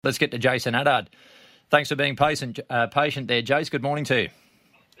Let's get to Jason Attard. Thanks for being patient there, Jace. Good morning to you.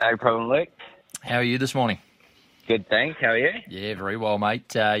 No problem, Luke. How are you this morning? Good, thanks. How are you? Yeah, very well,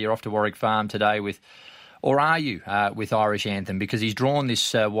 mate. You're off to Warwick Farm today with Irish Anthem? Because he's drawn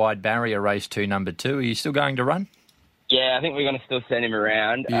this wide barrier race 2, number 2. Are you still going to run? Yeah, I think we're going to still send him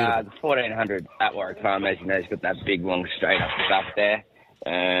around. Beautiful. The 1400 at Warwick Farm, as you know, he's got that big, long straight up the back there.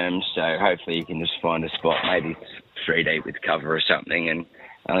 So hopefully you can just find a spot, maybe 3 deep with cover or something, and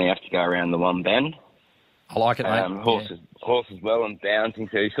only have to go around the one bend. I like it, mate. Horse is well and bouncing,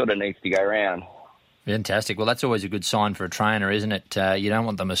 so he sort of needs to go round. Fantastic. Well, that's always a good sign for a trainer, isn't it? You don't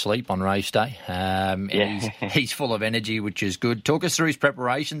want them asleep on race day. He's full of energy, which is good. Talk us through his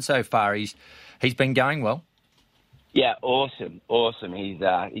preparation so far. He's been going well. Yeah, awesome.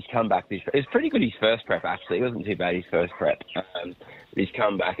 He's come back. It was pretty good his first prep, actually. It wasn't too bad his first prep. He's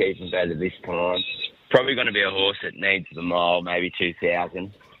come back even better this time. Probably going to be a horse that needs the mile, maybe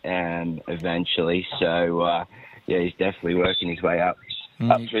 2,000 eventually. So, he's definitely working his way up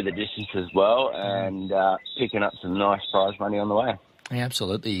through the distance as well, and picking up some nice prize money on the way. Yeah,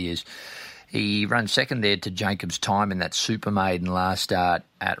 absolutely he is. He ran second there to Jacob's Time in that Super Maiden last start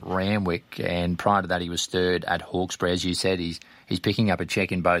at Randwick, and prior to that he was third at Hawkesbury. As you said, he's picking up a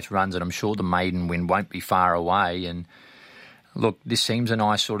check in both runs, and I'm sure the maiden win won't be far away. And look, this seems a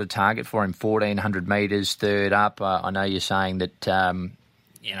nice sort of target for him, 1,400 metres, third up. I know you're saying that,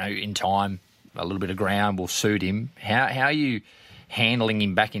 in time, a little bit of ground will suit him. How are you handling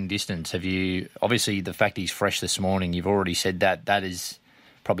him back in distance? Have you, obviously the fact he's fresh this morning, you've already said that is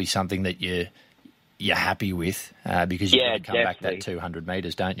probably something that you're happy with because you've got to come back that 200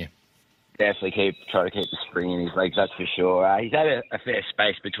 metres, don't you? Definitely try to keep the spring in his legs, that's for sure. He's had a fair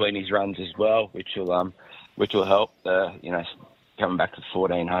space between his runs as well, which will help. Coming back to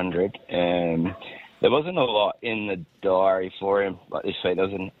 1,400. There wasn't a lot in the diary for him like this week. There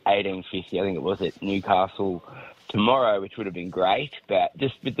was an 1850, I think it was, at Newcastle tomorrow, which would have been great. But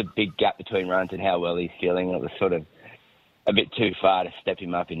just with the big gap between runs and how well he's feeling, it was sort of a bit too far to step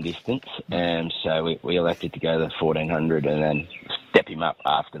him up in distance. So we elected to go to the 1,400 and then step him up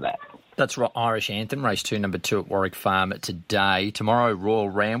after that. That's right. Irish Anthem, race 2, number 2 at Warwick Farm today. Tomorrow, Royal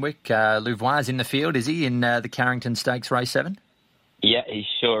Randwick. Louvois in the field, is he, in the Carrington Stakes, race 7? Yeah, he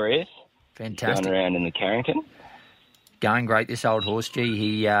sure is. Fantastic. Going around in the Carrington. Going great, this old horse.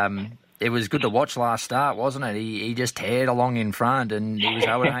 Gee, it was good to watch last start, wasn't it? He just teared along in front and he was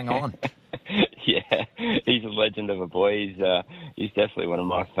able to hang on. Yeah, he's a legend of a boy. He's definitely one of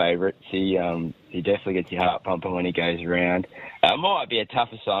my favourites. He definitely gets your heart pumping when he goes around. Might be a tough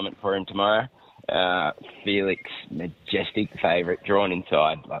assignment for him tomorrow. Felix, majestic favourite, drawn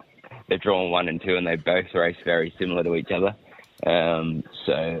inside. They're drawn 1 and 2 and they both race very similar to each other.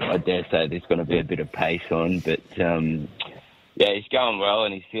 So I dare say there's going to be a bit of pace on, but he's going well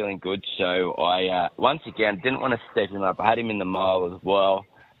and he's feeling good. So I once again didn't want to step him up. I had him in the mile as well,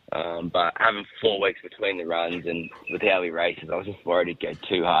 but having 4 weeks between the runs and with how he races, I was just worried he'd go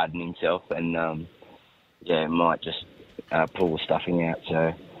too hard on himself and might just pull the stuffing out.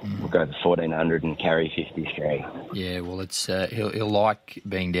 So we'll go to 1,400 and carry 53. Yeah, well, it's he'll like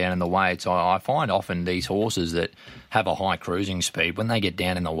being down in the weights. I find often these horses that have a high cruising speed, when they get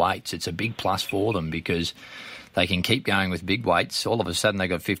down in the weights, it's a big plus for them because they can keep going with big weights. All of a sudden they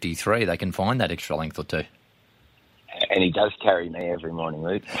got 53. They can find that extra length or two. And he does carry me every morning,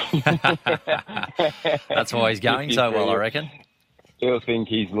 Luke. That's why he's going so well, I reckon. He'll think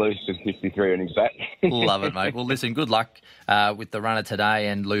he's loose with 53 on his back. Love it, mate. Well, listen, good luck with the runner today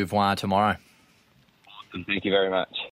and Louvois tomorrow. Awesome. Thank you very much.